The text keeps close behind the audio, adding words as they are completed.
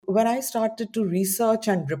when I started to research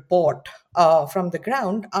and report from the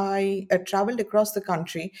ground, I traveled across the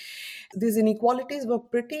country. These inequalities were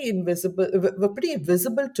pretty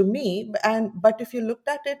visible to me. But if you looked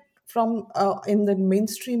at it from in the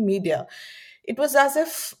mainstream media, it was as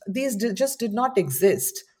if these just did not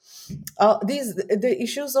exist. The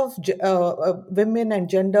issues of women and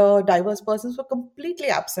gender diverse persons were completely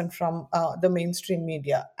absent from the mainstream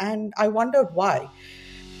media, and I wondered why.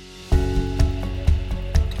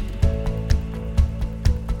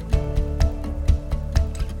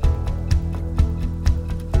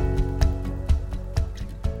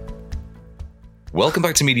 Welcome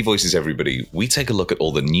back to Media Voices, everybody. We take a look at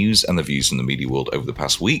all the news and the views from the media world over the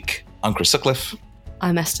past week. I'm Chris Sutcliffe.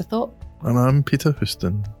 I'm Esther Thorpe. And I'm Peter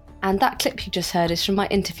Houston. And that clip you just heard is from my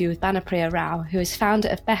interview with Banapriya Rao, who is founder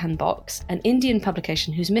of Behan Box, an Indian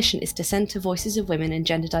publication whose mission is to centre voices of women and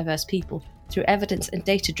gender diverse people through evidence and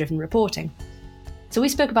data-driven reporting. So we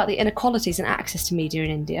spoke about the inequalities in access to media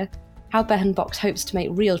in India, how Behan Box hopes to make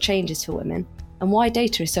real changes for women, and why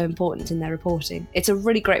data is so important in their reporting. It's a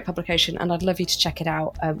really great publication, and I'd love you to check it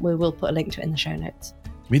out. We will put a link to it in the show notes.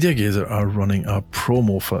 Media Gazer are running a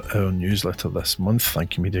promo for our newsletter this month.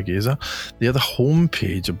 Thank you, Media Gazer. They are the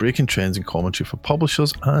homepage of breaking trends and commentary for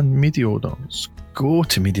publishers and media owners. Go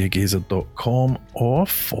to MediaGazer.com or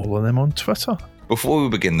follow them on Twitter. Before we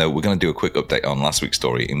begin, though, we're going to do a quick update on last week's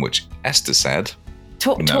story in which Esther said...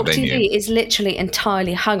 Talk TV is literally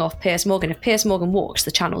entirely hung off Piers Morgan. If Piers Morgan walks,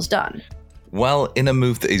 the channel's done. Well, in a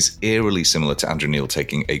move that is eerily similar to Andrew Neil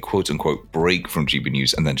taking a quote-unquote break from GB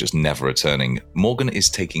News and then just never returning, Morgan is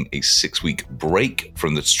taking a 6-week break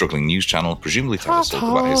from the struggling news channel, presumably to have a talk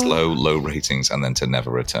about his low ratings and then to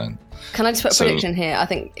never return. Can I just put a prediction here? I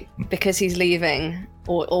think because he's leaving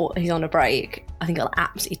or he's on a break, I think he'll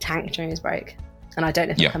absolutely tank during his break. And I don't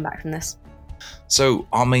know if he'll come back from this. So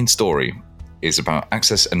our main story is about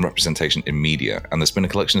access and representation in media, and there's been a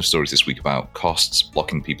collection of stories this week about costs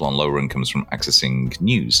blocking people on lower incomes from accessing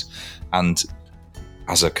news, and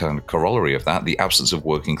as a kind of corollary of that, the absence of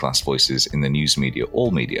working class voices in the news media,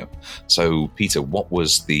 all media. So Peter, what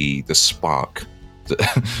was the spark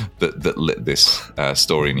that lit this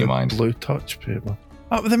story in your mind? Blue touch paper.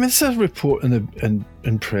 They made a report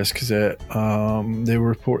in Press Gazette. They were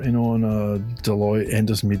reporting on a Deloitte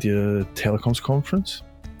Enders Media Telecoms conference,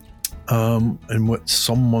 in which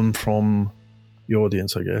someone from the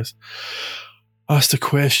audience, I guess, asked a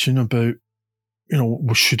question about,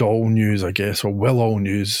 should all news, I guess, or will all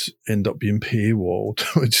news end up being paywalled?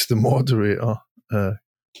 Which the moderator,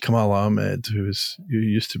 Kamal Ahmed, who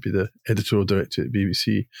used to be the editorial director at the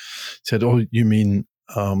BBC, said, "Oh, you mean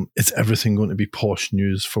is everything going to be posh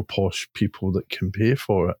news for posh people that can pay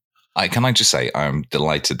for it?" Can I just say, I'm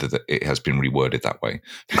delighted that it has been reworded that way,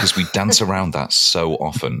 because we dance around that so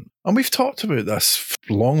often. And we've talked about this for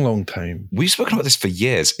a long, long time. We've spoken about this for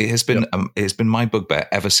years. It has been my bugbear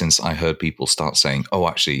ever since I heard people start saying, oh,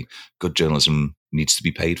 actually, good journalism needs to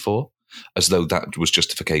be paid for, as though that was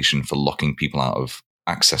justification for locking people out of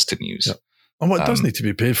access to news. Yeah. And it does need to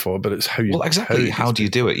be paid for, but it's how you... Well, exactly. How do you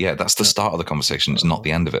do it? Yeah, that's the start of the conversation. It's not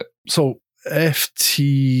the end of it. So,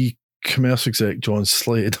 FT... commerce exec John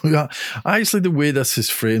Slade. Actually, the way this is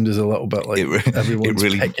framed is a little bit like everyone's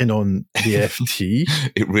picking on the FT.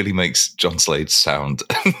 It really makes John Slade sound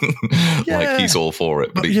like he's all for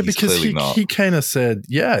it, but he's because clearly not. He kind of said,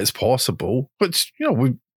 "Yeah, it's possible," but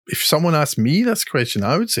if someone asked me this question,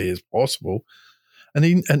 I would say it's possible. And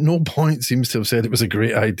he at no point seems to have said it was a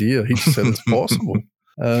great idea. He just said it's possible.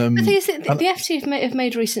 I think the FT have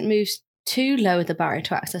made recent moves to lower the barrier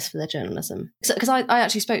to access for their journalism. Because I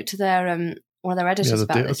actually spoke to their one of their editors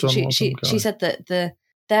about this. She said that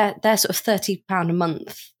their sort of £30 a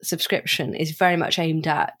month subscription is very much aimed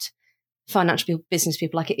at financial people, business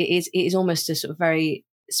people. Like it is almost a sort of very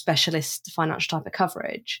specialist financial type of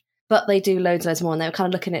coverage. But they do loads more, and they were kind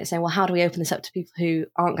of looking at it saying, well, how do we open this up to people who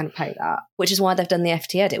aren't going to pay that? Which is why they've done the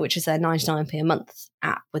FT Edit, which is their 99p a month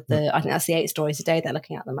app with I think that's the 8 stories a day they're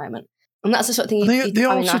looking at the moment. And that's the sort of thing they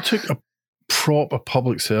also took a proper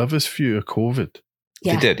public service view of COVID.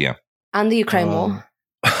 Yeah. They did, yeah. And the Ukraine war.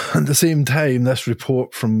 At the same time, this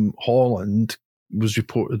report from Holland was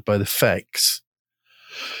reported by the Fix.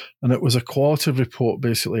 And it was a qualitative report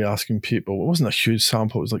basically asking people, it wasn't a huge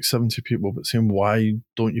sample, it was like 70 people, but saying, why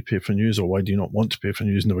don't you pay for news, or why do you not want to pay for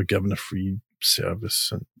news? And they were given a free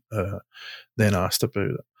service and then asked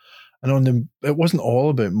about it. And it wasn't all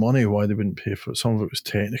about money, why they wouldn't pay for it. Some of it was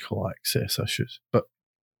technical access issues. But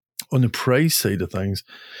on the price side of things,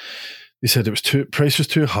 they said price was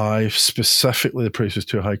too high. Specifically, the price was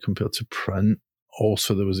too high compared to print.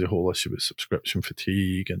 also there was the whole issue with subscription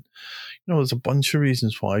fatigue, and there's a bunch of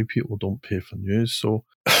reasons why people don't pay for news. So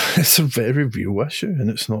it's a very real issue, and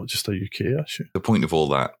it's not just a UK issue. The point of all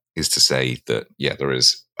that is to say that, there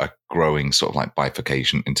is a growing sort of like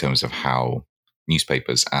bifurcation in terms of how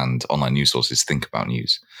newspapers and online news sources think about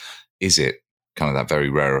news. Is it kind of that very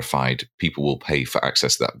rarefied, people will pay for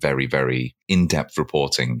access to that very, very in-depth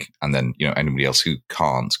reporting, and then, anybody else who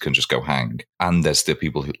can't can just go hang? And there's the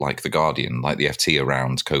people who, like The Guardian, like the FT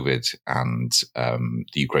around COVID and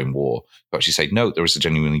the Ukraine war, who actually say, no, there is a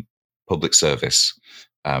genuinely public service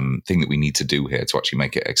thing that we need to do here to actually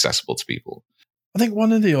make it accessible to people. I think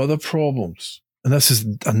one of the other problems, and this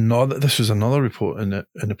was another report in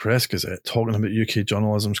the Press Gazette talking about UK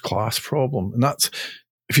journalism's class problem, and that's,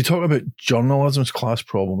 if you talk about journalism's class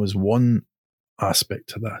problem, is one aspect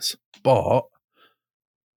to this, but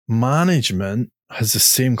management has the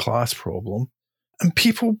same class problem, and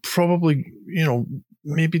people probably,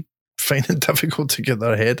 maybe find it difficult to get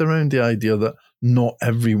their head around the idea that not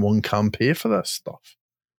everyone can pay for this stuff.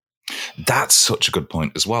 That's such a good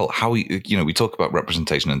point as well. How we talk about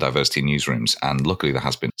representation and diversity in newsrooms, and luckily there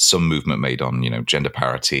has been some movement made on, gender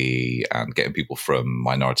parity and getting people from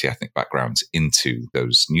minority ethnic backgrounds into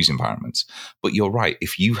those news environments. But you're right.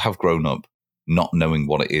 If you have grown up not knowing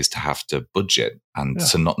what it is to have to budget and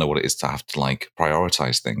to not know what it is to have to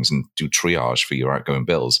prioritize things and do triage for your outgoing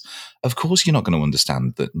bills, of course you're not going to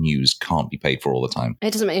understand that news can't be paid for all the time.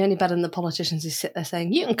 It doesn't make you any better than the politicians who sit there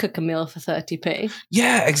saying, you can cook a meal for 30p.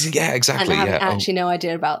 Yeah, exactly. And having actually no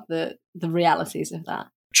idea about the realities of that.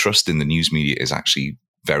 Trust in the news media is actually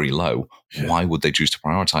very low. Yeah. Why would they choose to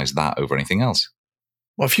prioritize that over anything else?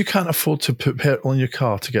 Well, if you can't afford to put petrol in your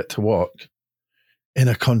car to get to work, in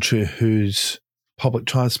a country whose public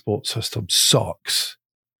transport system sucks,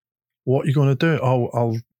 what are you going to do?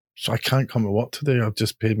 I can't come to work today. I've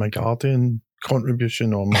just paid my Guardian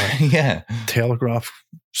contribution or my Telegraph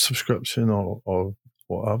subscription or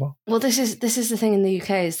whatever. Well, this is the thing in the UK,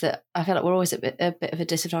 is that I feel like we're always a bit of a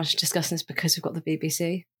disadvantage discussing this because we've got the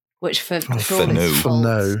BBC, which for all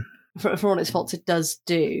its faults, it does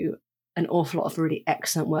do an awful lot of really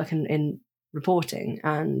excellent work in reporting,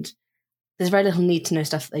 and there's very little need to know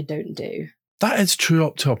stuff that they don't do. That is true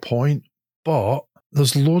up to a point, but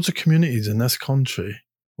there's loads of communities in this country,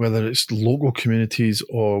 whether it's local communities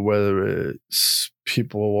or whether it's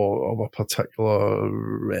people of a particular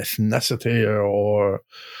ethnicity or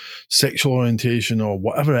sexual orientation or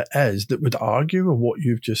whatever it is, that would argue with what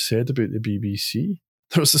you've just said about the BBC.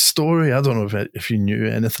 There was a story, I don't know if you knew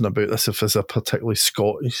anything about this, if it's a particularly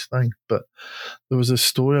Scottish thing, but there was a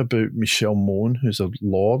story about Michelle Mone, who's a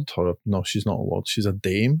lord, no, she's not a lord, she's a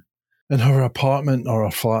dame, and her apartment or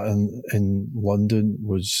her flat in London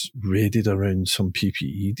was raided around some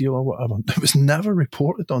PPE deal or whatever. It was never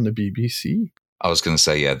reported on the BBC. I was going to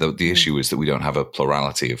say, the issue is that we don't have a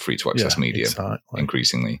plurality of free-to-access media,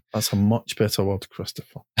 increasingly. That's a much better word,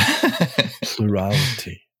 Christopher.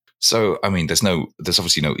 Plurality. So, I mean, there's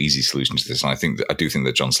obviously no easy solution to this, and I do think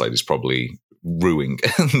that John Slade is probably ruining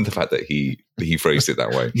the fact that he phrased it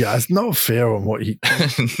that way. Yeah, it's not fair on what he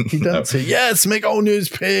didn't say. Yes, make all news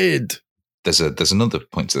paid. There's another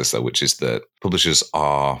point to this though, which is that publishers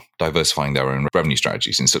are diversifying their own revenue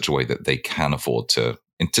strategies in such a way that they can afford to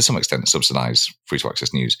some extent, subsidize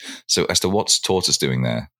free-to-access news. So, Esther, what's Tortoise doing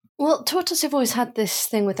there? Well, Tortoise have always had this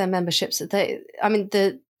thing with their memberships that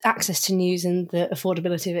the access to news and the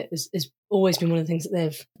affordability of it has always been one of the things that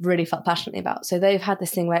they've really felt passionately about. So they've had this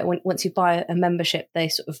thing where once you buy a membership, they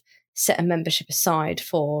sort of set a membership aside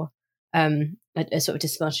for a sort of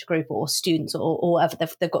disadvantaged group or students or whatever.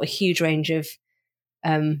 They've got a huge range of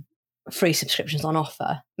free subscriptions on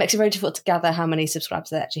offer. Makes it very difficult to gather how many subscribers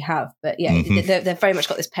they actually have. But yeah, they've very much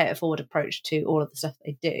got this pay it forward approach to all of the stuff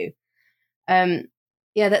they do. Their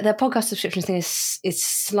podcast subscription thing is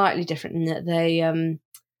slightly different in that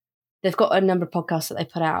they've got a number of podcasts that they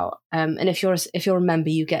put out, and if you're a member,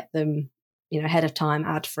 you get them, ahead of time,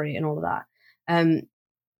 ad free, and all of that.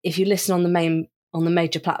 If you listen on the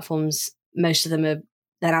major platforms, most of them are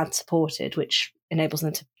then ad supported, which enables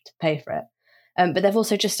them to pay for it. But they've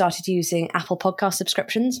also just started using Apple Podcast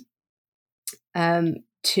subscriptions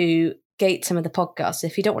to gate some of the podcasts.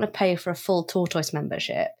 If you don't want to pay for a full Tortoise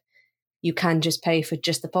membership, you can just pay for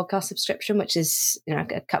just the podcast subscription, which is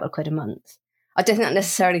a couple of quid a month. I don't think that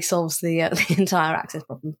necessarily solves the entire access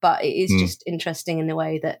problem, but it is just interesting in the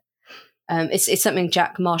way that it's something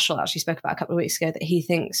Jack Marshall actually spoke about a couple of weeks ago, that he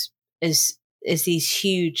thinks is these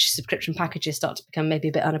huge subscription packages start to become maybe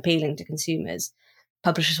a bit unappealing to consumers,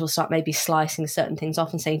 publishers will start maybe slicing certain things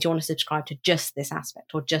off and saying, do you want to subscribe to just this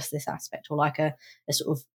aspect or just this aspect, or like a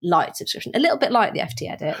sort of light subscription, a little bit like the FT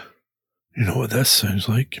Edit. You know what this sounds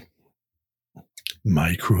like?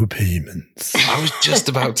 Micropayments. I was just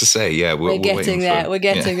about to say, yeah, we're getting there. We're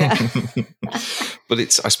getting there. But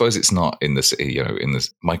I suppose it's not in this, in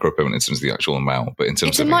this micropayment in terms of the actual amount, but in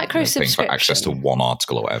terms of micro paying for access to one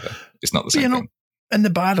article or whatever, it's not the same thing. In the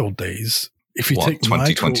bad old days, if you take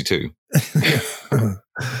 2022, if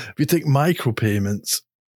you take micropayments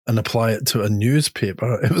and apply it to a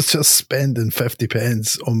newspaper, it was just spending 50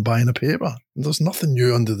 pence on buying a paper. There's nothing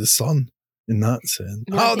new under the sun in that sense.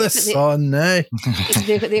 No, the sun, eh?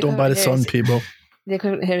 Don't buy the sun, people. The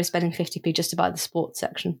equivalent here is spending 50p just to buy the sports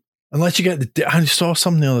section. Unless you get I saw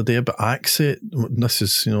something the other day about Axie. This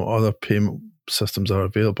is, other payment systems are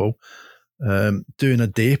available. Doing a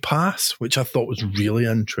day pass, which I thought was really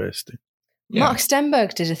interesting. Yeah. Mark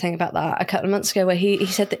Stenberg did a thing about that a couple of months ago where he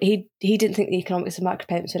said that he didn't think the economics of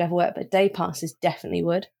micropayments would ever work, but day passes definitely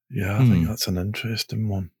would. Yeah, I think that's an interesting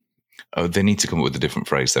one. Oh, they need to come up with a different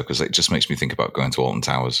phrase though, because it just makes me think about going to Alton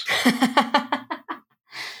Towers.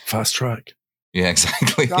 Fast track. Yeah,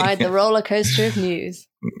 exactly. Ride the roller coaster of news.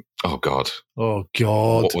 Oh, God. Oh,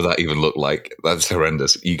 God. What would that even look like? That's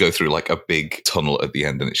horrendous. You go through like a big tunnel at the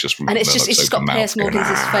end and it's just... And it's just got Piers Morgan's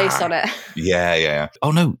face on it. Yeah.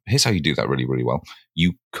 Oh, no. Here's how you do that really, really well.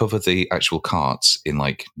 You cover the actual carts in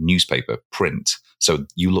like newspaper, print. So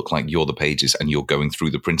you look like you're the pages and you're going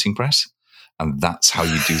through the printing press. And that's how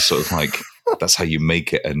you do sort of like... that's how you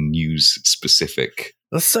make it a news-specific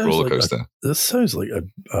roller coaster. This sounds like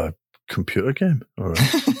a computer game, or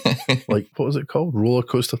like what was it called? Roller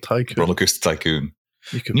Coaster Tycoon. Roller Coaster Tycoon.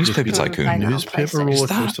 Newspaper Tycoon. Newspaper Roller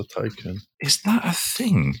Coaster Tycoon. Is that a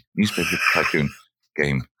thing? Newspaper Tycoon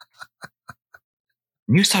game.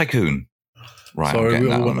 News Tycoon. Right. Sorry, we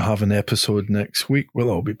won't have an episode next week. We'll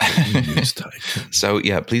all be playing News Tycoon. So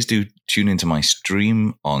yeah, please do tune into my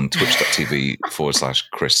stream on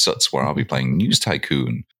twitch.tv/Chris Sutts, where I'll be playing News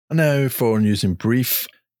Tycoon. And now for news in brief.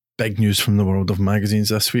 Big news from the world of magazines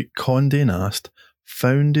this week. Condé Nast,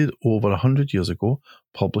 founded over 100 years ago,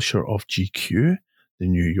 publisher of GQ, The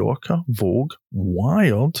New Yorker, Vogue,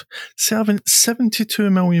 Wired, serving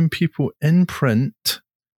 72 million people in print,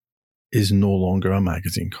 is no longer a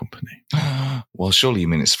magazine company. Well, surely you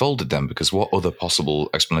mean it's folded then, because what other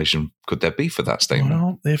possible explanation could there be for that statement?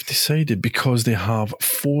 Well, they've decided because they have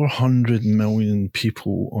 400 million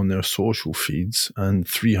people on their social feeds and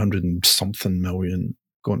 300 and something million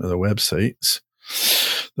going to their websites,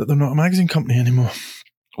 that they're not a magazine company anymore.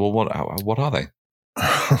 Well, what are they?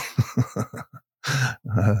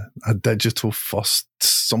 A digital first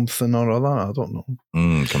something or other. I don't know.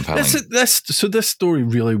 Compelling. This story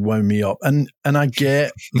really wound me up, and I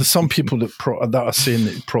get there's some people that are saying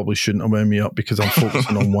that it probably shouldn't have wound me up because I'm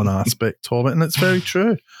focusing on one aspect of it, and it's very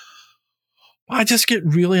true. I just get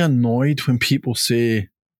really annoyed when people say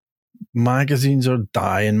magazines are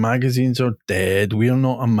dying, magazines are dead, we're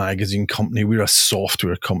not a magazine company, we're a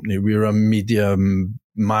software company, we're a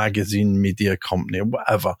magazine media company,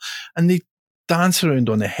 whatever. And they dance around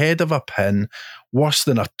on the head of a pin, worse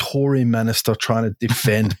than a Tory minister trying to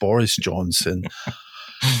defend Boris Johnson,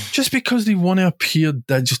 just because they want to appear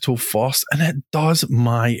digital first, and it does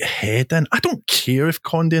my head in. I don't care if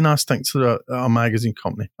Condé Nast thinks they're a magazine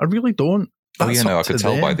company. I really don't. That's I could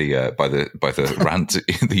tell by the rant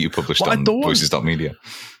that you published on Voices.media.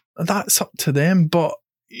 That's up to them, but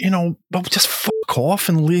just fuck off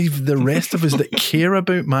and leave the rest of us that care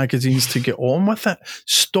about magazines to get on with it.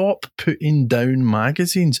 Stop putting down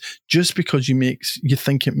magazines just because you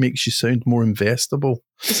think it makes you sound more investable.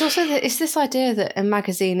 It's also it's this idea that a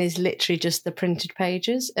magazine is literally just the printed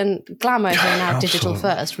pages, and Glamour, who are now digital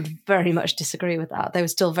first, would very much disagree with that. They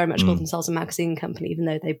would still very much call themselves a magazine company, even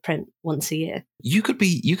though they print once a year. You could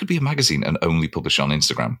be a magazine and only publish on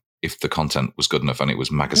Instagram if the content was good enough and it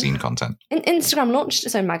was magazine content. Instagram launched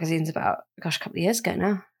its own magazines about, a couple of years ago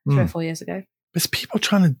now, 3 or 4 years ago. There's people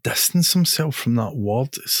trying to distance themselves from that word,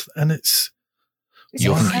 and it's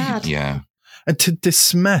sad. Yeah. And to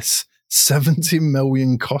dismiss 70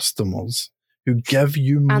 million customers who give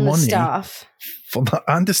you money and the staff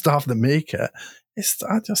and the staff that make it,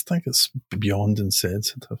 I just think it's beyond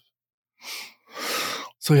insensitive.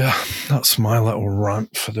 So yeah, that's my little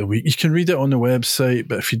rant for the week. You can read it on the website,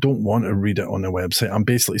 but if you don't want to read it on the website, I'm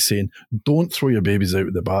basically saying don't throw your babies out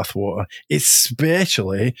with the bathwater,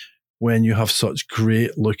 especially when you have such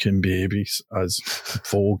great looking babies as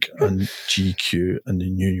Vogue and GQ and the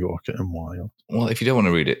New Yorker and Wired. Well, if you don't want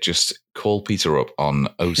to read it, just call Peter up on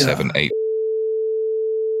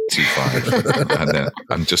 07825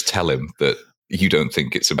 and just tell him that you don't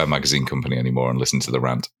think it's a magazine company anymore and listen to the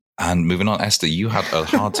rant. And moving on, Esther, you had a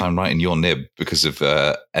hard time writing your nib because of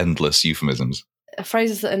endless euphemisms.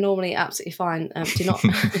 phrases that are normally absolutely fine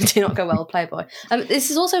do not go well with Playboy.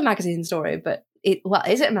 This is also a magazine story, but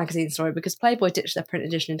is it a magazine story? Because Playboy ditched their print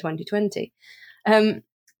edition in 2020.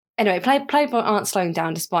 Anyway, Playboy aren't slowing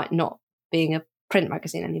down despite not being a print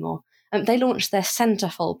magazine anymore. They launched their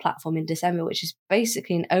Centerfold platform in December, which is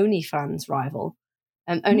basically an OnlyFans rival.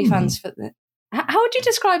 OnlyFans for the... How would you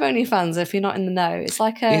describe OnlyFans if you're not in the know? It's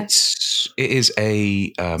like it is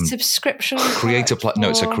a subscription creator no,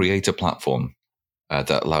 it's a creator platform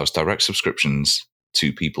that allows direct subscriptions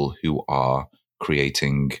to people who are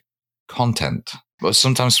creating content, but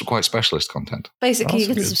sometimes quite specialist content. Basically,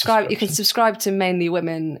 you can subscribe to mainly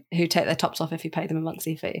women who take their tops off if you pay them a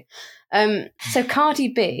monthly fee. So Cardi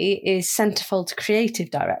B is Centerfold's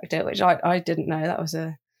creative director, which I didn't know. That was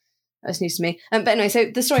news to me. But anyway, so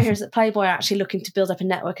the story here is that Playboy are actually looking to build up a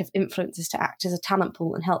network of influencers to act as a talent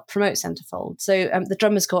pool and help promote Centerfold. So the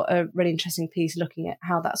Drummer's got a really interesting piece looking at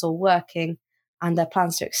how that's all working and their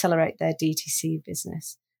plans to accelerate their DTC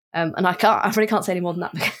business. And I really can't say any more than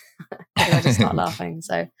that because I just start laughing.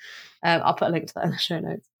 So I'll put a link to that in the show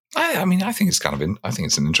notes. I mean, I think it's I think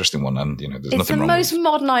it's an interesting one, and there's it's nothing wrong. It's the most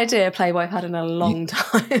modern idea Playboy have had in a long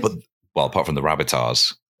time. But apart from the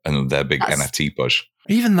Rabbitars and their big NFT push,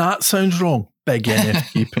 even that sounds wrong. Big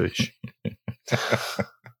NFT push. There's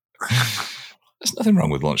nothing wrong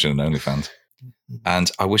with launching an OnlyFans,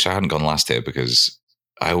 and I wish I hadn't gone last here because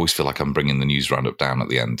I always feel like I'm bringing the news roundup down at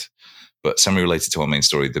the end. But semi-related to our main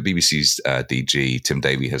story, the BBC's DG, Tim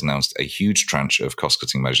Davie, has announced a huge tranche of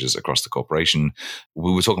cost-cutting measures across the corporation.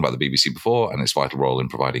 We were talking about the BBC before and its vital role in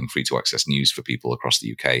providing free-to-access news for people across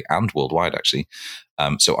the UK and worldwide, actually.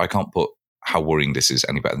 So I can't put how worrying this is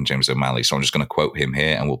any better than James O'Malley. So I'm just going to quote him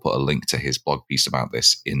here, and we'll put a link to his blog piece about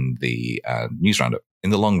this in the news roundup. In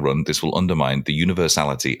the long run, this will undermine the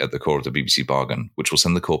universality at the core of the BBC bargain, which will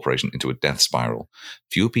send the corporation into a death spiral.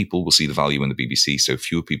 Fewer people will see the value in the BBC, so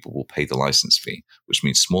fewer people will pay the license fee, which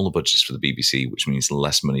means smaller budgets for the BBC, which means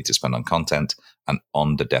less money to spend on content, and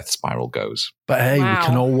on the death spiral goes. But hey, we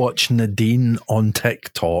can all watch Nadine on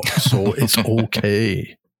TikTok, so it's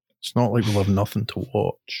okay. It's not like we'll have nothing to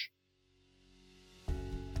watch.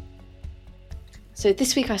 So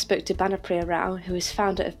this week I spoke to Banapriya Rao, who is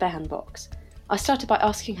founder of Behan Box. I started by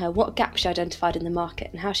asking her what gaps she identified in the market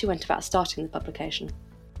and how she went about starting the publication.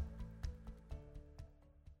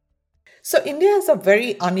 So India is a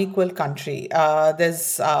very unequal country.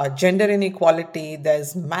 There's gender inequality,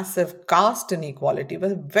 there's massive caste inequality,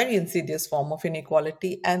 a very insidious form of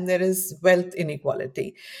inequality, and there is wealth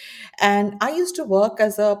inequality. And I used to work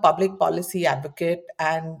as a public policy advocate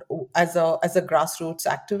and as a grassroots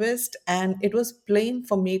activist, and it was plain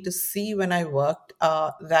for me to see when I worked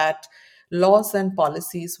that laws and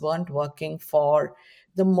policies weren't working for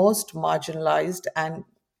the most marginalized and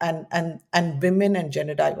women and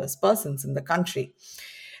gender diverse persons in the country.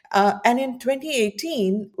 And in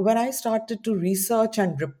 2018, when I started to research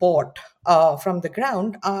and report from the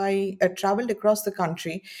ground, I traveled across the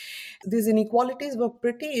country. These inequalities were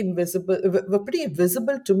pretty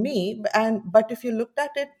visible to me. But if you looked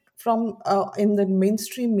at it from in the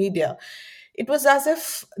mainstream media, it was as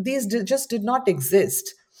if these just did not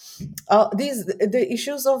exist. The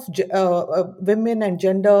issues of women and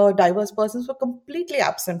gender diverse persons were completely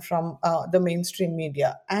absent from the mainstream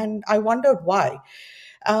media, and I wondered why.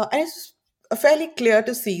 And it's fairly clear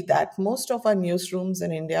to see that most of our newsrooms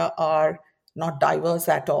in India are not diverse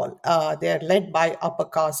at all. They are led by upper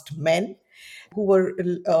caste men who were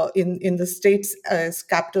in the state's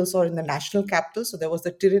capitals or in the national capitals. So there was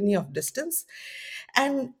the tyranny of distance.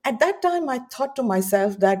 And at that time, I thought to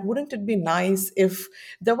myself that wouldn't it be nice if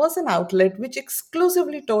there was an outlet which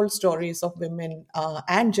exclusively told stories of women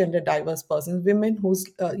and gender diverse persons, women whose,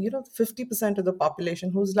 50% of the population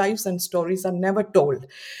whose lives and stories are never told.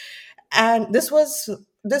 And this was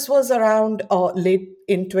around late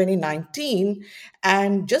in 2019.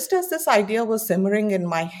 And just as this idea was simmering in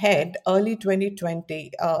my head, early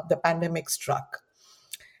 2020, the pandemic struck.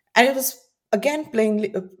 And it was again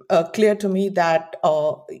plainly clear to me that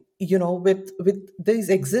with these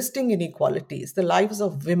existing inequalities, the lives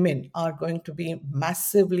of women are going to be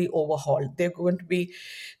massively overhauled. They're going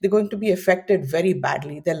to be affected very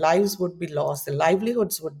badly. Their lives would be lost. Their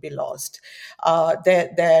livelihoods would be lost.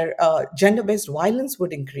 Their gender-based violence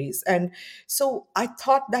would increase. And so I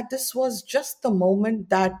thought that this was just the moment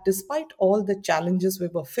that, despite all the challenges we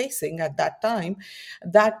were facing at that time,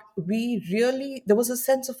 that there was a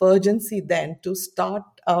sense of urgency then to start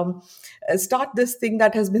start this thing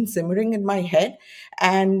that has been simmering in my head,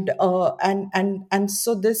 and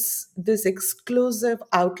so this exclusive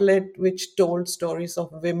outlet which told stories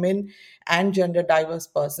of women and gender diverse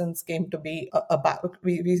persons came to be about.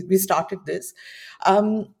 We started this.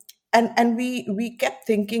 And we kept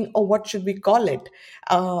thinking, oh, what should we call it?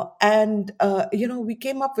 And we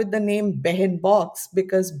came up with the name Behen Box,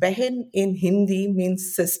 because Behen in Hindi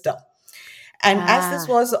means sister. And as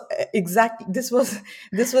this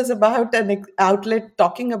was about an outlet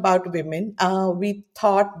talking about women, we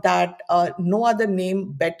thought that no other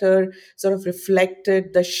name better sort of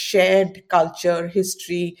reflected the shared culture,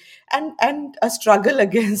 history, and a struggle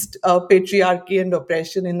against patriarchy and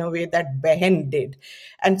oppression in a way that Behen did.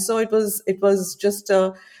 And so it was just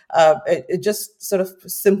just sort of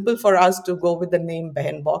simple for us to go with the name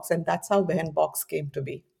Behen Box, and that's how Behen Box came to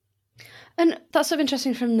be. And that's sort of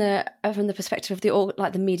interesting from the perspective of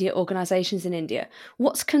the media organisations in India.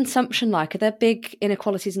 What's consumption like? Are there big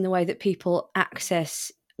inequalities in the way that people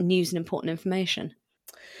access news and important information?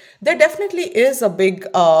 There definitely is a big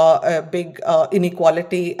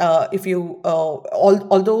inequality. If you,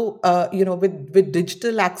 although with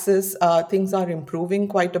digital access, things are improving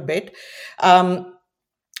quite a bit.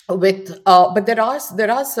 But there are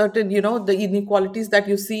certain, the inequalities that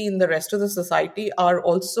you see in the rest of the society are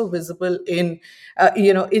also visible in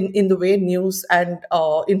in the way news and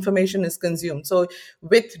information is consumed. So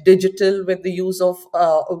with digital, with the use of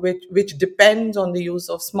which depends on the use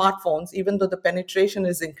of smartphones, even though the penetration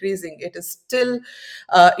is increasing, it is still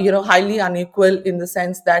highly unequal in the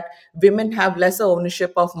sense that women have lesser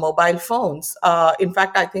ownership of mobile phones. In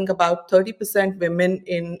fact, I think about 30% women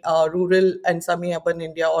in rural and semi-urban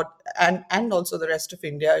India, and also the rest of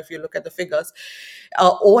India, if you look at the figures,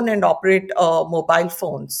 own and operate mobile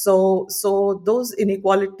phones. So those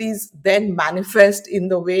inequalities then manifest in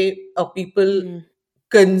the way people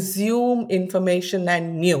consume information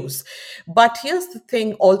and news. But here's the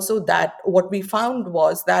thing also, that what we found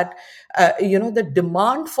was that the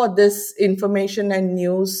demand for this information and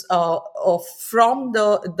news from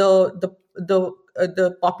the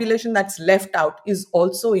population that's left out is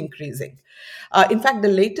also increasing. In fact, the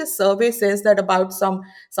latest survey says that about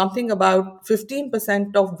something about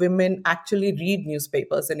 15% of women actually read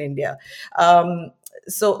newspapers in India.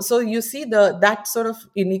 So you see that sort of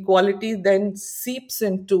inequality then seeps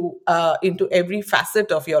into every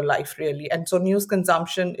facet of your life, really. And so news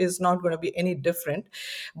consumption is not going to be any different.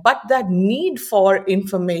 But that need for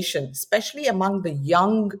information, especially among the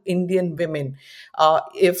young Indian women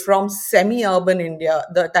from semi-urban India,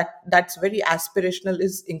 that's very aspirational,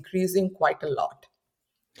 is increasing quite a lot.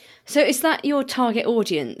 So is that your target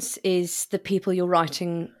audience, is the people you're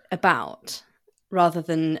writing about, rather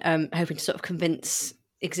than hoping to sort of convince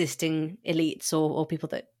existing elites or people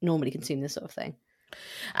that normally consume this sort of thing?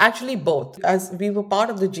 Actually, both. As we were part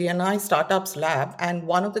of the GNI Startups Lab, and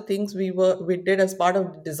one of the things we did as part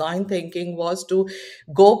of design thinking was to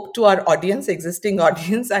go to our audience, existing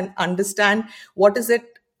audience, and understand what is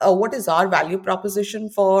our value proposition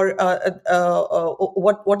for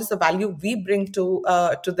what is the value we bring to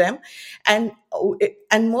them, and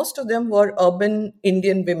most of them were urban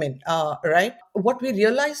Indian women, right? What we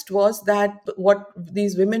realized was that what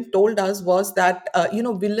these women told us was that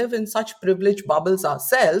we live in such privileged bubbles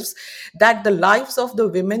ourselves, that the lives of the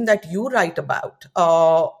women that you write about,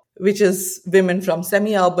 which is women from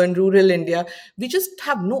semi-urban, rural India, we just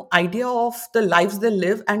have no idea of the lives they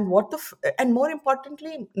live, and and more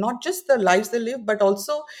importantly, not just the lives they live, but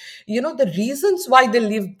also, the reasons why they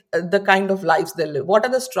live the kind of lives they live. What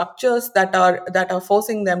are the structures that are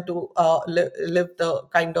forcing them to live the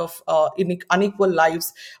kind of unequal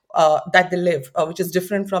lives that they live, which is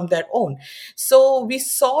different from their own. So we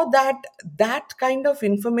saw that kind of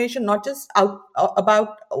information, not just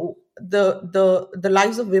about the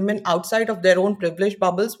lives of women outside of their own privileged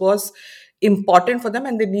bubbles, was important for them,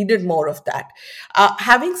 and they needed more of that.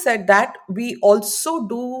 Having said that, we also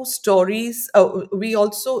do stories.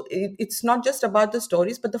 It's not just about the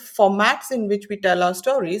stories, but the formats in which we tell our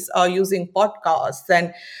stories are using podcasts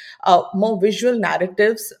and more visual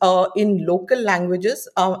narratives in local languages.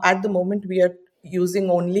 At the moment, we are using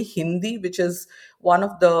only Hindi, which is one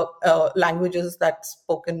of the languages that's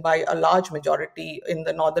spoken by a large majority in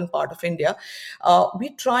the northern part of India.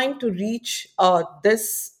 We're trying to reach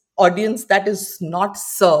this audience that is not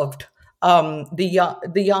served, the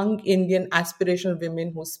young Indian aspirational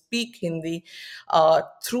women who speak Hindi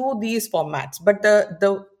through these formats. But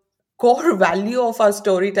the core value of our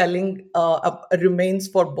storytelling remains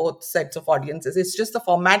for both sets of audiences. It's just the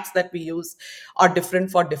formats that we use are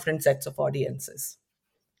different for different sets of audiences.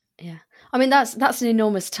 Yeah. I mean, that's an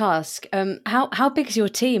enormous task. How big is your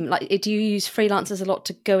team? Like, do you use freelancers a lot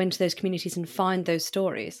to go into those communities and find those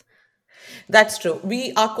stories? That's true.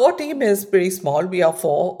 Our core team is pretty small. We are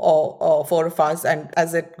four of us, and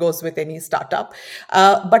as it goes with any startup.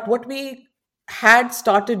 But what we had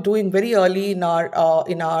started doing very early in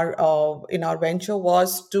our venture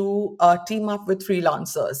was to team up with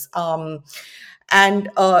freelancers. And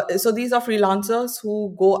so these are freelancers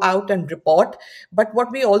who go out and report. But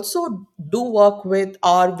what we also do work with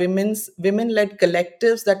are women-led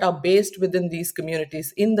collectives that are based within these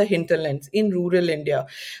communities in the hinterlands, in rural India.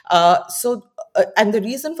 And the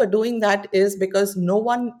reason for doing that is because no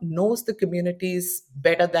one knows the communities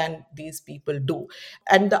better than these people do.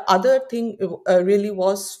 And the other thing really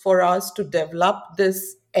was for us to develop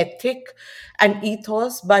this ethic and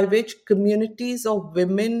ethos by which communities of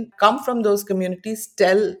women come from those communities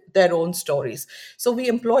tell their own stories. So we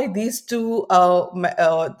employ these two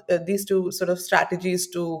sort of strategies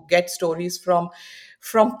to get stories from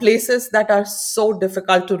places that are so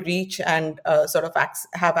difficult to reach and sort of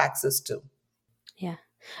have access to. Yeah.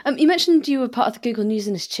 You mentioned you were part of the Google News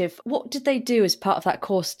Initiative. What did they do as part of that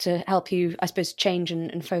course to help you, I suppose, change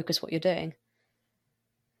and focus what you're doing?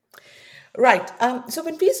 Right. So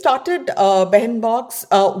when we started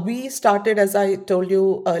Behenbox, we started, as I told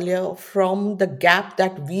you earlier, from the gap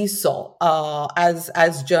that we saw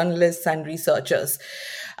as journalists and researchers,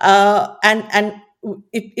 and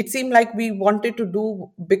it seemed like we wanted to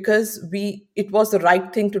do because it was the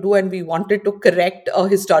right thing to do, and we wanted to correct a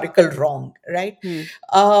historical wrong, right?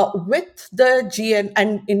 With the GN,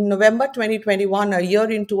 and in November 2021, a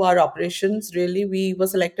year into our operations, really, we were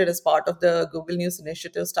selected as part of the Google News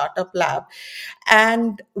Initiative Startup Lab.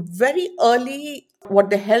 And very early,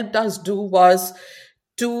 what they helped us do was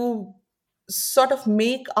to sort of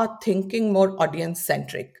make our thinking more audience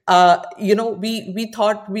centric. We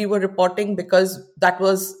thought we were reporting because that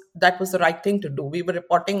was the right thing to do. We were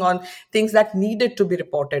reporting on things that needed to be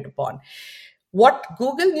reported upon. What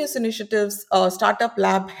Google News Initiative's Startup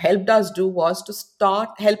Lab helped us do was to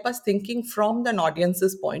help us thinking from an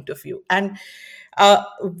audience's point of view. And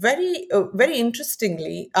very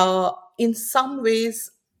interestingly, in some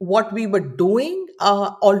ways, what we were doing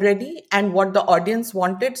already and what the audience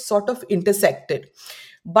wanted sort of intersected.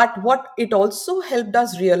 But what it also helped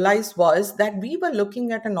us realize was that we were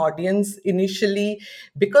looking at an audience initially,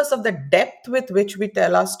 because of the depth with which we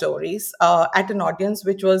tell our stories, at an audience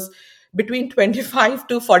which was between 25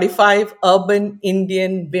 to 45 urban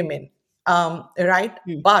Indian women, right?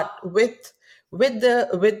 But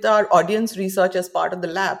with our audience research as part of the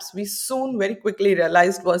labs, we soon very quickly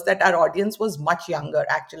realized was that our audience was much younger,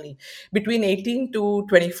 actually, between 18 to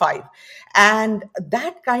 25. And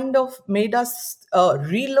that kind of made us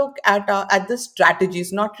relook at the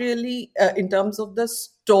strategies, not really in terms of the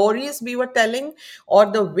stories we were telling or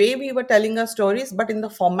the way we were telling our stories, but in the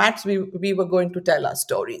formats we were going to tell our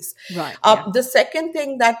stories. Right. The second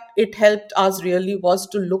thing that it helped us really was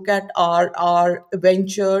to look at our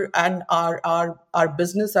venture and our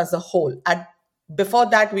business as a whole. And before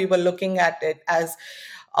that, we were looking at it as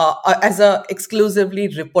a exclusively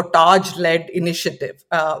reportage-led initiative,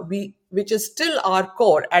 which is still our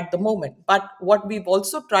core at the moment. But what we've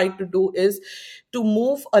also tried to do is to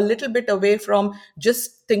move a little bit away from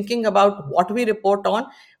just thinking about what we report on,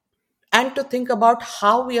 and to think about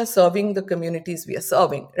how we are serving the communities we are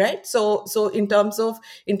serving, right? So in terms of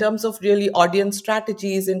really audience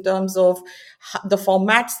strategies, in terms of the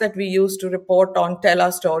formats that we use to report on, tell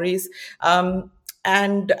our stories, and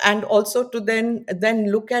also to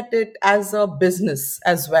then look at it as a business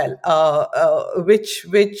as well, which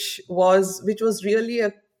was really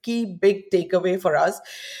a key big takeaway for us.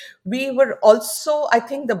 We were also, I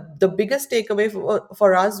think, the biggest takeaway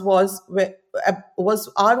for us was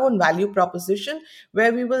our own value proposition,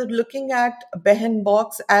 where we were looking at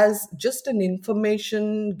Behenbox as just an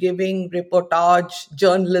information giving reportage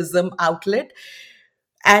journalism outlet.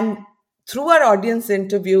 And through our audience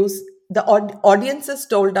interviews, the audiences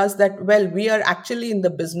told us that, well, we are actually in the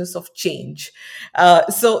business of change.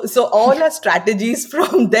 So all our strategies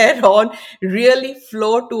from there on really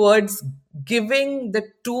flow towards giving the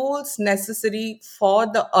tools necessary for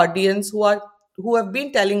the audience who have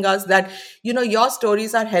been telling us that, your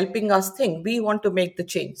stories are helping us think. We want to make the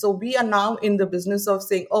change. So we are now in the business of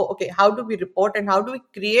saying, oh, okay, how do we report and how do we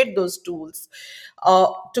create those tools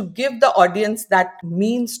to give the audience that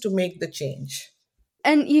means to make the change?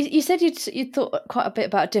 And you said you'd thought quite a bit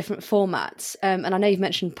about different formats, and I know you've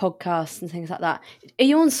mentioned podcasts and things like that. Are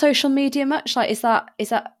you on social media much? Like, is there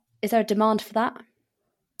a demand for that?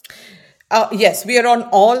 Yes, we are on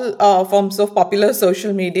all forms of popular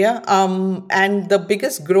social media. And the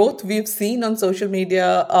biggest growth we've seen on social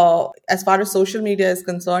media, as far as social media is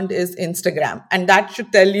concerned, is Instagram. And that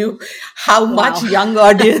should tell you how much young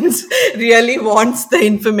audience really wants the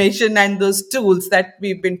information and those tools that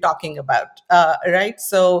we've been talking about, right?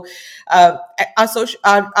 So our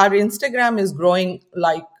Instagram is growing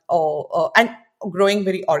like, and growing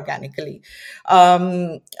very organically.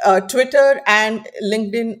 Twitter and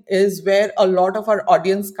LinkedIn is where a lot of our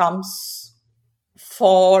audience comes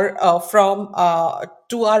from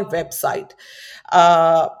to our website.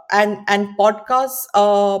 And podcasts,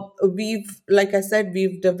 we've, like I said,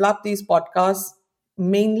 we've developed these podcasts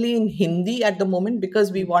mainly in Hindi at the moment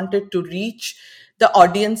because we wanted to reach the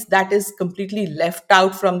audience that is completely left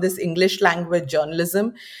out from this English language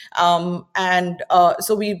journalism. And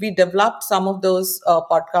so we developed some of those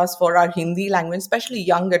podcasts for our Hindi language, especially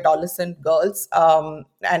young adolescent girls,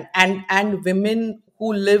 and women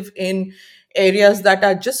who live in areas that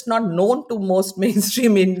are just not known to most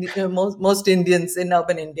mainstream most Indians in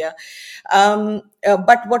urban India.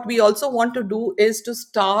 But what we also want to do is to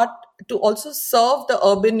start to also serve the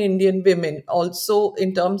urban Indian women also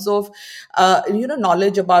in terms of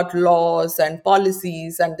knowledge about laws and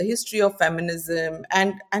policies and the history of feminism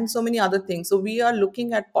and so many other things. So we are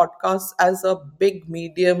looking at podcasts as a big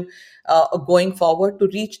medium going forward to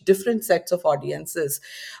reach different sets of audiences.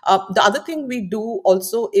 The other thing we do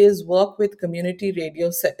also is work with community radio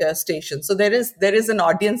stations. So there is an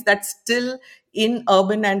audience that's still in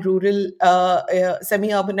urban and rural,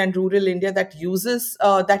 semi-urban and rural India that uses,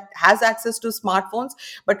 that has access to smartphones.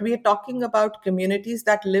 But we are talking about communities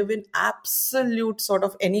that live in absolute sort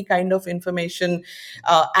of any kind of information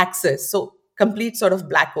access. So complete sort of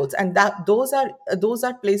black holes, and that those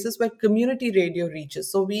are places where community radio reaches.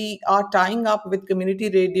 So we are tying up with community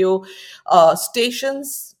radio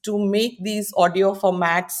stations to make these audio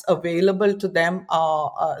formats available to them,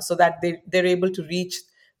 so that they're able to reach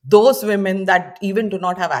those women that even do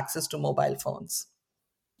not have access to mobile phones.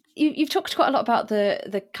 You've talked quite a lot about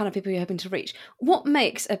the kind of people you're hoping to reach. What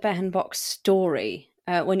makes a Behenbok story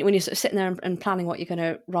when you're sort of sitting there and planning what you're going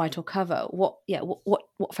to write or cover? What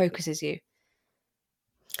focuses you?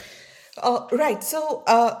 Right. So,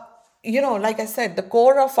 like I said, the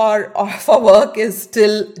core of our work is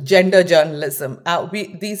still gender journalism.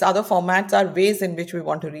 These other formats are ways in which we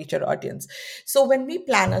want to reach our audience. So when we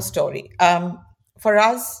plan a story, for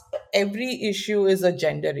us, every issue is a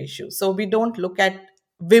gender issue. So we don't look at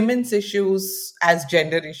women's issues as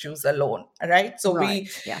gender issues alone, right? So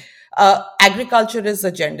agriculture is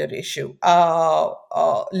a gender issue.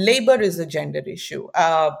 Labor is a gender issue.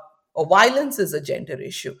 Violence is a gender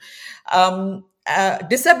issue.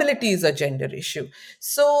 Disability is a gender issue.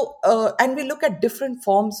 So, and we look at different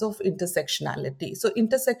forms of intersectionality. So,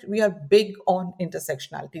 we are big on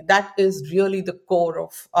intersectionality. That is really the core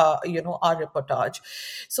of our reportage.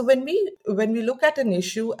 So, when we look at an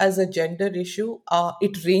issue as a gender issue,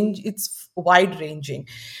 it's wide ranging,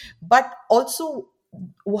 but also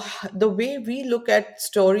the way we look at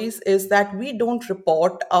stories is that we don't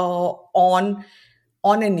report on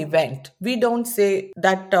an event. We don't say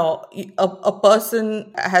that a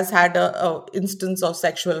person has had a instance of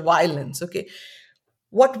sexual violence. Okay.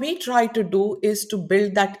 What we try to do is to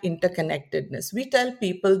build that interconnectedness. We tell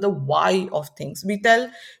people the why of things. We tell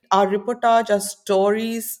our reportage, our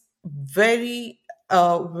stories very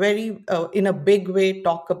in a big way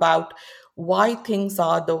talk about why things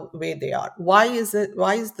are the way they are. Why is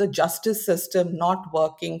the justice system not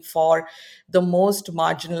working for the most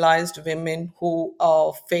marginalized women who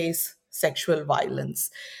face sexual violence?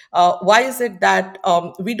 Why is it that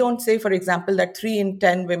we don't say, for example, that 3 in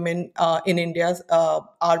 10 women in India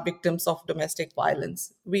are victims of domestic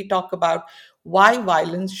violence? We talk about why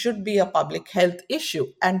violence should be a public health issue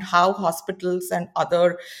and how hospitals and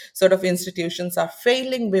other sort of institutions are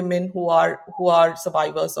failing women who are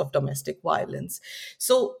survivors of domestic violence.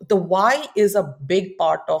 So the why is a big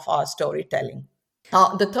part of our storytelling.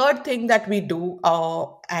 The third thing that we do,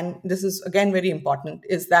 and this is again very important,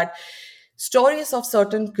 is that stories of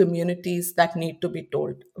certain communities that need to be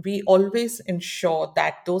told, we always ensure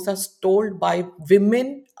that those are told by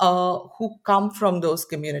women who come from those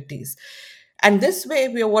communities. And this way,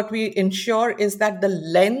 what we ensure is that the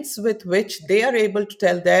lens with which they are able to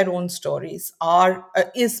tell their own stories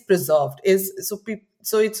is preserved.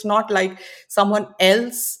 So it's not like someone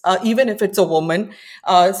else, even if it's a woman,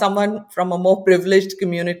 someone from a more privileged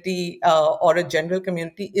community or a general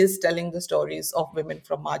community is telling the stories of women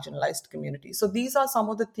from marginalized communities. So these are some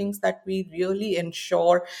of the things that we really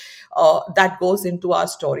ensure that goes into our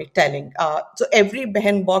storytelling. So every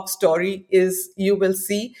Behenbok story you will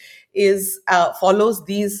see, follows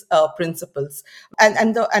these principles.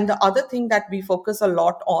 And the other thing that we focus a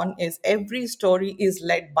lot on is every story is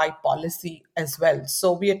led by policy as well.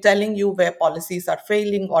 So we are telling you where policies are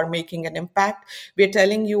failing or making an impact. We are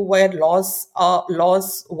telling you where laws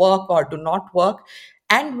work or do not work,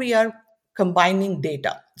 and we are combining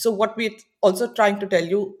data. So what we're also trying to tell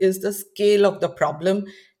you is the scale of the problem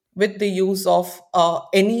with the use of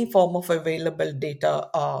any form of available data,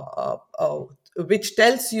 which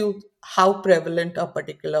tells you how prevalent a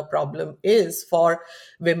particular problem is for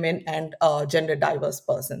women and gender diverse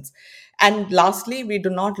persons. And lastly, we do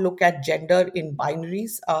not look at gender in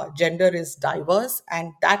binaries. Gender is diverse,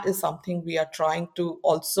 and that is something we are trying to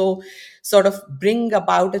also sort of bring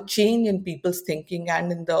about a change in people's thinking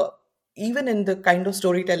and even in the kind of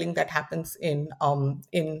storytelling that happens in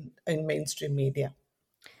mainstream media.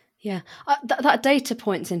 Yeah, that data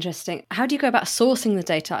point's interesting. How do you go about sourcing the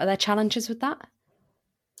data? Are there challenges with that?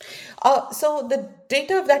 So the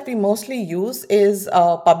data that we mostly use is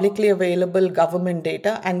publicly available government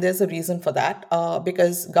data, and there's a reason for that,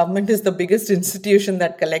 because government is the biggest institution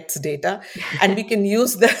that collects data, and we can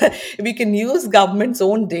use government's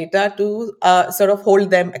own data to sort of hold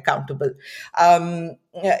them accountable. So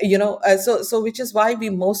which is why we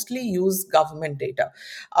mostly use government data.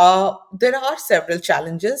 There are several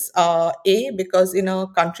challenges. Because in a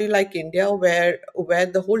country like India, where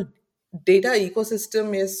the whole data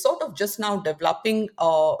ecosystem is sort of just now developing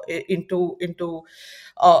into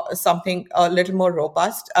something a little more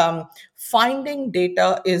robust. Finding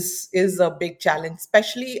data is a big challenge,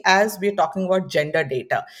 especially as we're talking about gender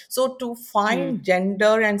data. So to find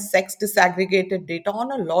gender and sex disaggregated data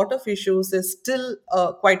on a lot of issues is still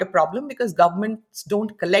quite a problem, because governments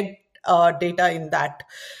don't collect data in that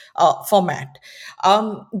format.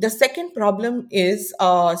 The second problem is,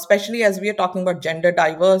 especially as we are talking about gender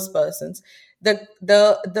diverse persons, the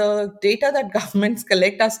data that governments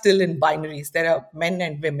collect are still in binaries. There are men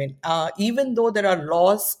and women, even though there are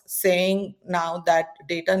laws saying now that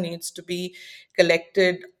data needs to be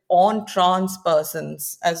collected on trans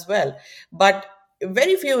persons as well, but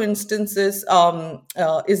very few instances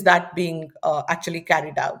is that being actually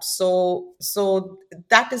carried out. So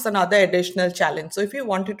that is another additional challenge. So if you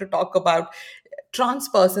wanted to talk about trans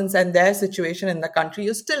persons and their situation in the country,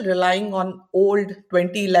 you're still relying on old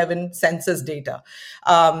 2011 census data.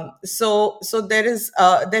 So there is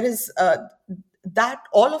that,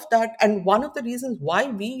 all of that. And one of the reasons why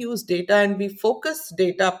we use data and we focus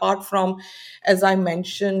data, apart from, as I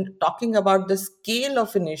mentioned, talking about the scale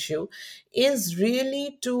of an issue, is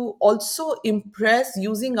really to also impress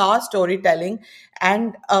using our storytelling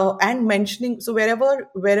and mentioning. So wherever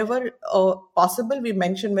possible, we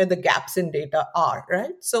mention where the gaps in data are,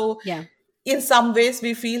 right? So yeah, in some ways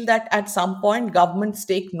we feel that at some point governments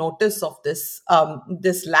take notice of this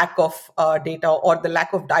lack of data, or the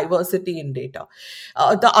lack of diversity in data.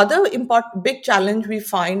 The other important big challenge we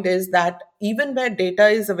find is that even where data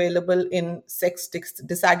is available in sex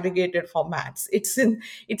disaggregated formats, it's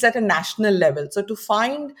at a national level. So to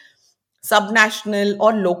find subnational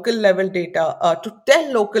or local level data, to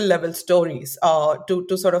tell local level stories,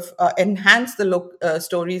 to sort of enhance the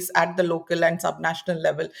stories at the local and subnational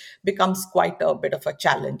level, becomes quite a bit of a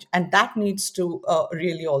challenge, and that needs to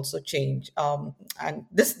really also change. And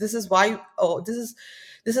this is why this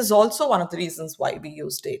is also one of the reasons why we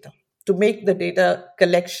use data, to make the data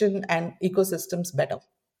collection and ecosystems better.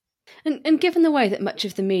 And given the way that much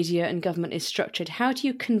of the media and government is structured, how do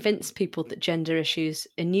you convince people that gender issues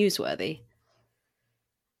are newsworthy?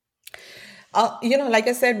 Like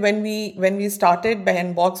I said, when we started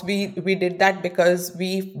Behen Box, we did that because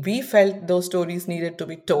we felt those stories needed to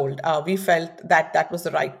be told. We felt that was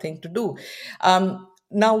the right thing to do.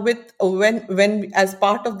 Now, when as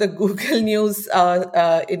part of the Google News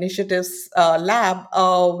initiatives lab,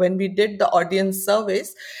 when we did the audience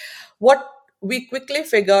surveys, what we quickly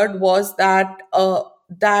figured was that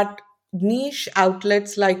niche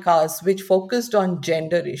outlets like us, which focused on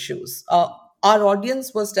gender issues, our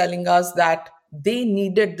audience was telling us that they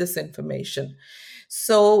needed this information.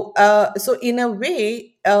 So in a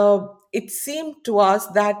way, it seemed to us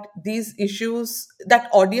that these issues,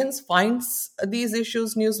 that audience finds these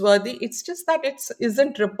issues newsworthy. It's just that it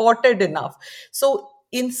isn't reported enough. So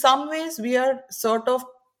in some ways, we are sort of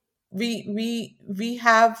we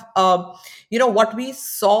have what we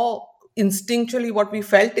saw instinctually, what we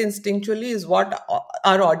felt instinctually is what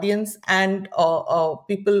our audience and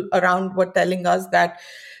people around were telling us, that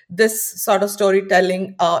this sort of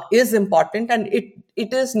storytelling is important, and it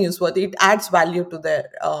is newsworthy. It adds value to their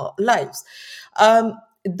lives.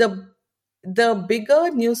 The the bigger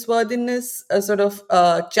newsworthiness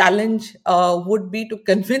challenge would be to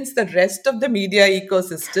convince the rest of the media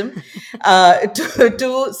ecosystem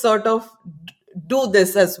to sort of do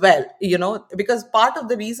this as well, because part of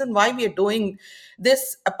the reason why we are doing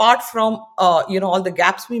this, apart from all the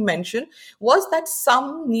gaps we mentioned, was that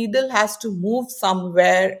some needle has to move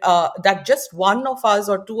somewhere, that just one of us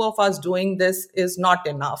or two of us doing this is not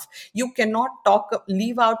enough. You cannot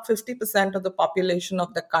leave out 50% of the population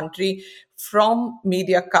of the country from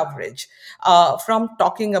media coverage, from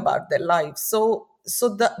talking about their lives.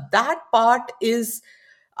 That part is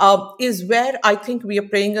where I think we are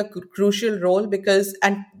playing a crucial role,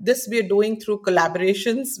 and this we are doing through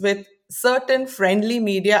collaborations with certain friendly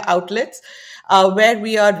media outlets, where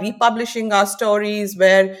we are republishing our stories,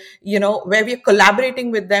 where we are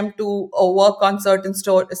collaborating with them to work on certain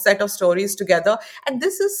set of stories together. And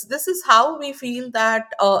this is how we feel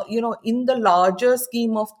that in the larger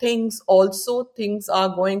scheme of things, also things are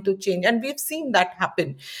going to change, and we've seen that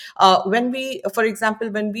happen. For example,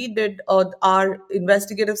 when we did our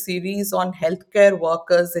investigative series on healthcare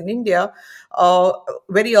workers in India,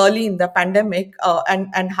 very early in the pandemic,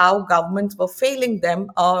 and how governments were failing them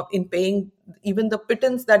in paying even the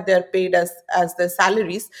pittance that they're paid as their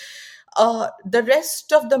salaries. The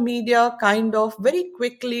rest of the media kind of very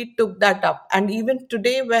quickly took that up, and even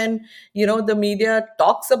today, when the media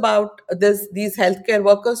talks about these healthcare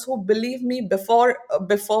workers, who, believe me, before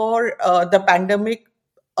the pandemic,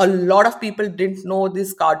 a lot of people didn't know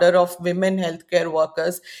this cadre of women healthcare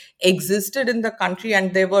workers existed in the country,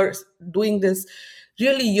 and they were doing this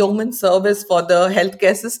really yeoman service for the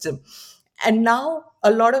healthcare system. And now a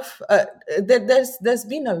lot of there's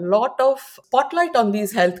been a lot of spotlight on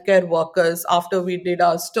these healthcare workers after we did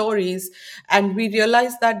our stories, and we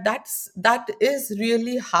realized that that is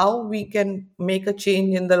really how we can make a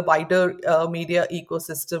change in the wider media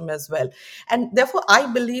ecosystem as well. And therefore, I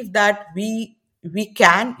believe that we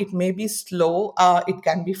can. It may be slow, it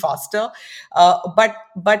can be faster,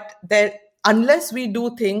 but there, unless we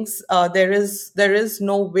do things, there is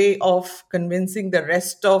no way of convincing the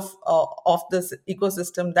rest of this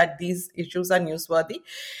ecosystem that these issues are newsworthy.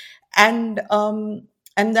 And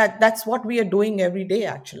that's what we are doing every day,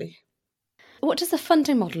 actually. What does the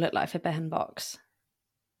funding model look like for Behenbox?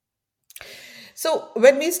 So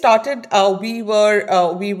when we started, we were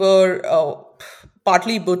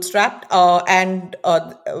partly bootstrapped, and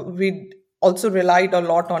we also relied a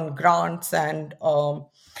lot on grants and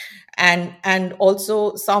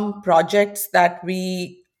also some projects that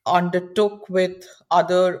we undertook with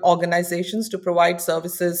other organizations to provide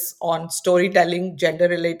services on storytelling,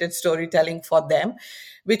 gender-related storytelling for them,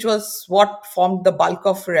 which was what formed the bulk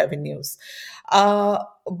of revenues.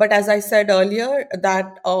 But as I said earlier,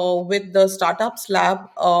 that with the Startups Lab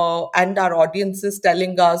and our audiences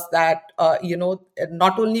telling us that,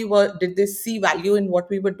 not only did they see value in what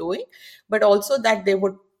we were doing, but also that they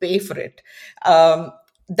would pay for it.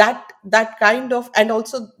 That kind of, and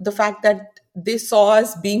also the fact that they saw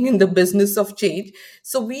us being in the business of change.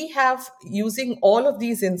 So we have, using all of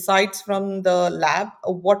these insights from the lab,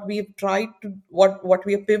 what we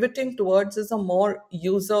are pivoting towards is a more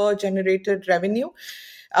user generated revenue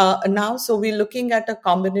now. So we're looking at a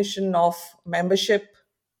combination of membership,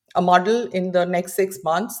 a model in the next 6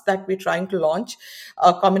 months that we're trying to launch,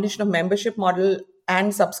 a combination of membership model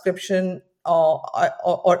and subscription,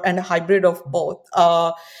 and a hybrid of both,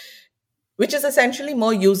 which is essentially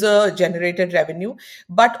more user generated revenue.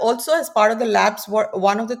 But also, as part of the labs,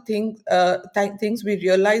 one of the things we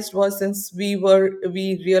realized was, since we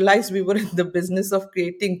realized we were in the business of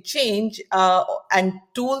creating change and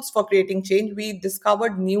tools for creating change, we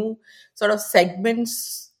discovered new sort of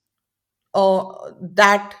segments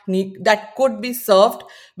that could be served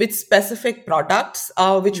with specific products,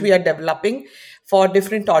 which we are developing for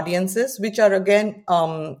different audiences, which are again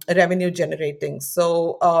revenue generating.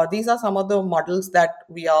 So these are some of the models that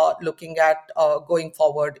we are looking at going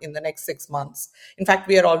forward in the next 6 months. In fact,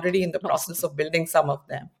 we are already in the process of building some of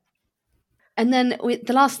them. And then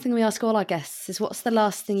the last thing we ask all our guests is, what's the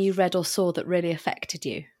last thing you read or saw that really affected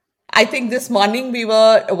you? I think this morning we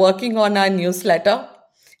were working on our newsletter.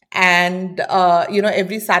 And,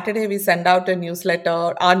 every Saturday we send out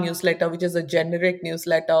our newsletter, which is a generic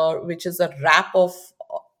newsletter, which is a wrap of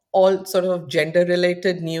all sort of gender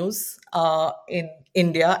related news in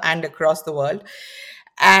India and across the world.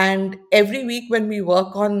 And every week when we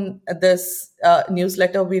work on this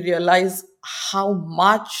newsletter, we realize how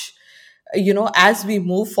much, as we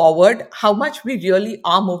move forward, how much we really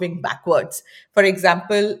are moving backwards. For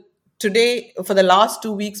example, today, for the last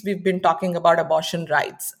 2 weeks, we've been talking about abortion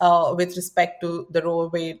rights with respect to the Roe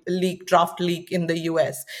v. Wade draft leak in the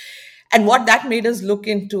US. And what that made us look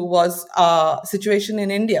into was situation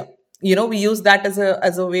in India. We use that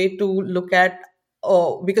as a way to look at,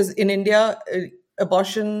 because in India,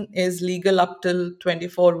 abortion is legal up till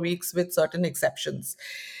 24 weeks with certain exceptions.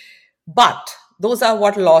 But those are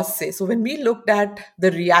what laws say. So when we looked at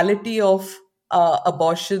the reality of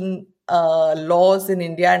abortion laws in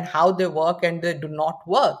India and how they work and they do not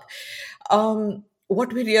work,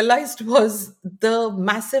 what we realized was the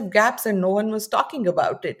massive gaps, and no one was talking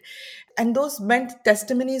about it. And those meant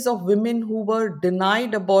testimonies of women who were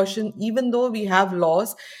denied abortion, even though we have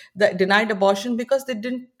laws that denied abortion because they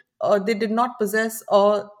did not possess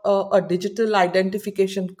a digital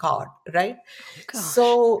identification card, right? Gosh.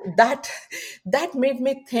 So that made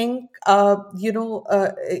me think,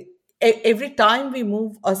 every time we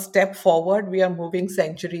move a step forward, we are moving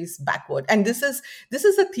centuries backward. And this is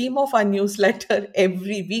a theme of our newsletter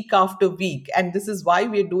every week after week. And this is why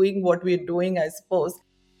we're doing what we're doing, I suppose.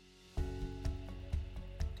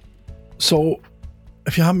 So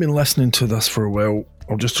if you haven't been listening to this for a while,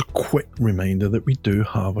 just a quick reminder that we do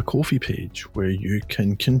have a Ko-fi page where you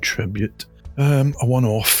can contribute a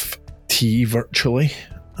one-off tea virtually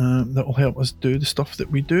that will help us do the stuff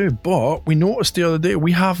that we do. But we noticed the other day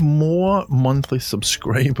we have more monthly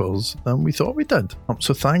subscribers than we thought we did.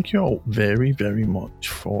 So thank you all very, very much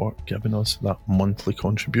for giving us that monthly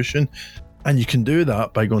contribution. And you can do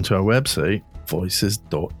that by going to our website,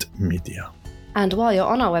 voices.media. And while you're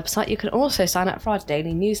on our website, you can also sign up for our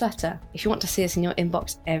daily newsletter if you want to see us in your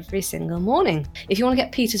inbox every single morning. If you want to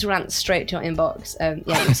get Peter's rant straight to your inbox,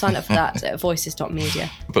 you can sign up for that at voices.media.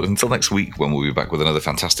 But until next week, when we'll be back with another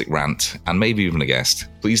fantastic rant and maybe even a guest,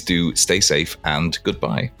 please do stay safe and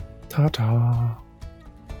goodbye. Ta-ta.